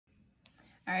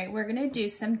All right, we're gonna do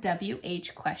some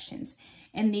WH questions.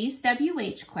 And these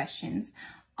WH questions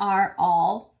are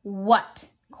all what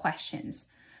questions.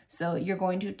 So you're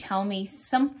going to tell me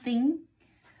something,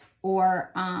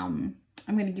 or I'm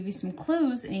going to give you some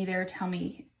clues and either tell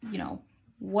me, you know,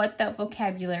 what that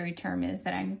vocabulary term is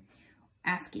that I'm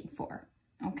asking for,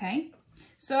 okay?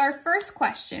 So our first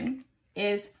question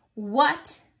is,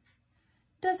 what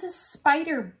does a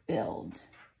spider build?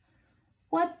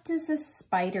 What does a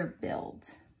spider build?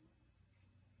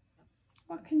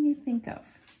 What can you think of?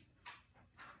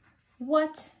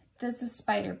 What does a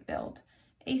spider build?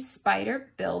 A spider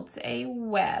builds a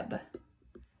web.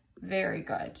 Very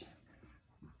good.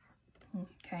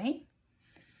 Okay.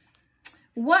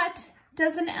 What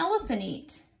does an elephant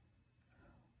eat?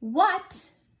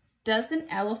 What does an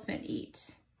elephant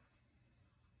eat?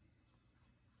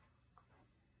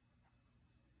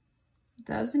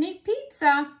 Doesn't eat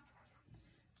pizza.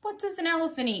 What does an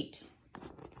elephant eat?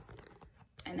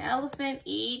 An elephant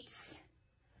eats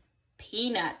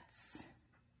peanuts.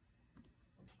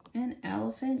 An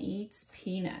elephant eats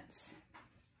peanuts.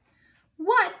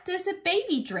 What does a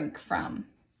baby drink from?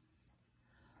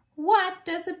 What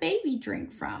does a baby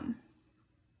drink from?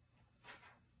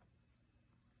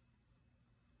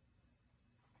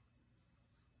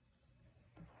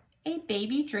 A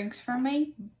baby drinks from a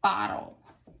bottle.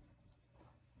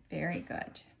 Very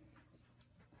good.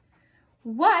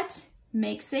 What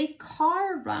makes a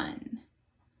car run?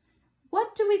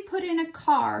 What do we put in a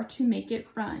car to make it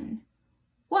run?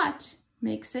 What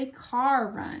makes a car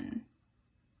run?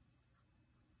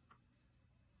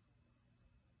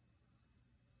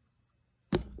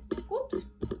 Whoops.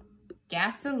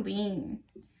 Gasoline.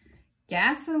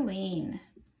 Gasoline.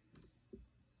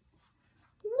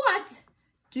 What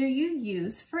do you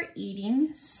use for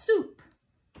eating soup?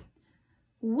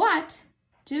 What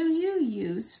do you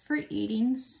use for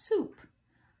eating soup?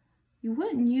 You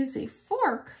wouldn't use a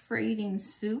fork for eating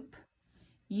soup.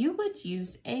 You would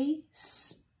use a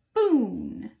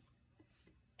spoon.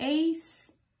 A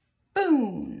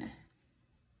spoon.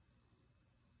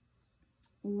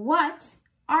 What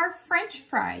are French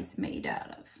fries made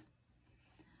out of?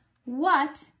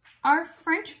 What are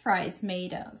French fries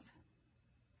made of?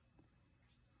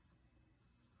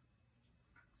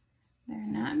 They're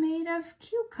not made of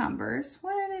cucumbers.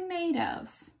 What are they made of?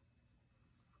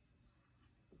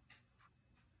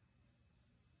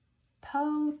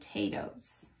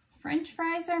 Potatoes. French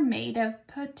fries are made of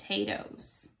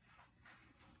potatoes.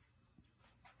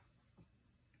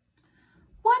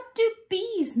 What do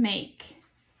bees make?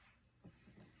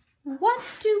 What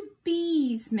do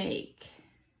bees make?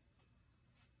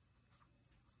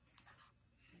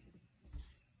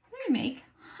 They make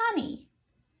honey.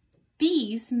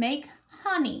 Bees make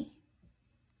honey.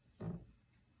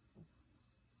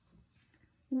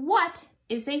 What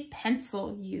is a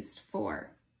pencil used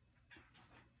for?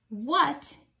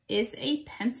 What is a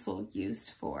pencil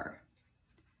used for?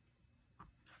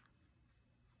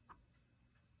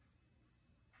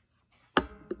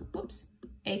 Whoops.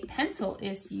 A pencil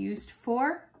is used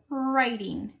for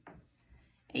writing.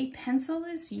 A pencil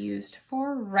is used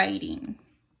for writing.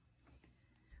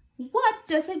 What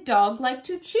does a dog like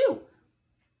to chew?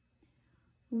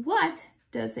 What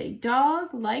does a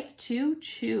dog like to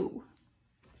chew?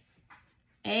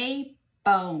 A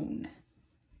bone.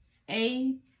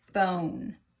 A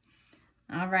bone.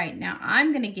 All right, now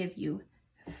I'm going to give you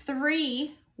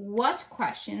 3 what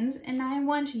questions, and I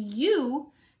want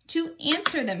you to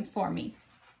answer them for me.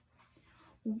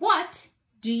 What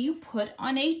do you put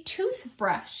on a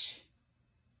toothbrush?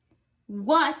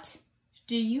 What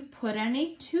do you put on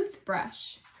a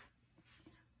toothbrush?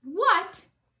 What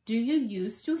do you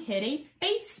use to hit a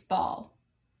baseball?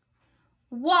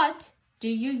 What do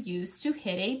you use to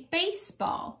hit a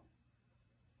baseball?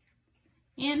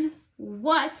 And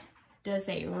what does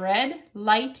a red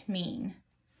light mean?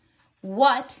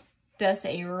 What does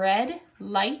a red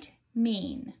light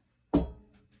mean?